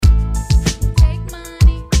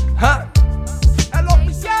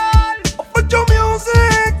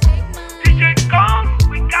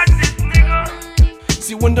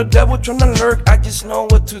the devil tryna lurk, I just know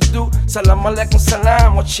what to do. Salam alaikum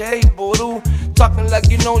salam, what shay boodoo. Talking like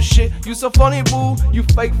you know shit, you so funny boo. You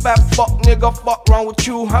fake fat fuck nigga, fuck wrong with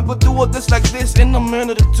you. I could do all this like this in a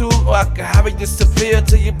minute or two, or I could have it disappear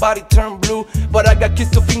till your body turn blue. But I got kids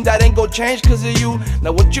to think that ain't gon' change cause of you.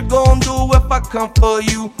 Now what you gon' do if I come for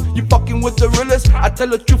you? You fucking with the realest, I tell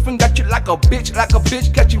the truth and got you like a bitch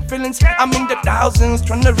catching feelings. I'm in the thousands,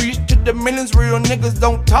 tryna reach to the millions. Real niggas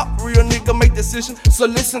don't talk, real nigga make decisions. So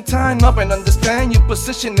listen, time up and understand your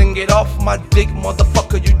position and get off my dick,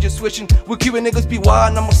 motherfucker, you just switching. We're keeping niggas be wild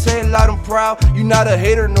and I'ma say it loud and proud. You not a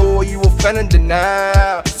hater, no, you a fan and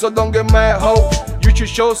denial. So don't get mad, ho, you should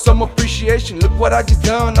show some appreciation. Look what I just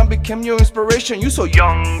done, I became your inspiration. You so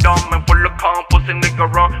young, dumb and full of calm, pussy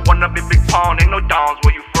nigga run. Wanna be big pound, ain't no downs,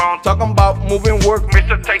 where you from? Talking about moving work,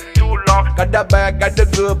 mister take too long. Got that bag, got the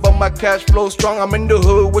good, but my cash flow strong. I'm in the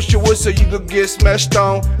hood, wish you would so you could get smashed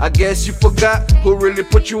on. I guess you forgot who really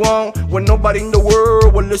put you on. When nobody in the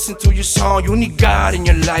world will listen to your song. You need God in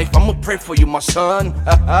your life, I'ma pray for you, my son.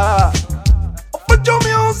 Put your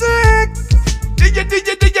music,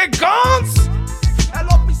 DJ Guns, el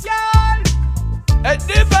oficial, el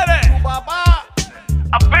Dípere, papá.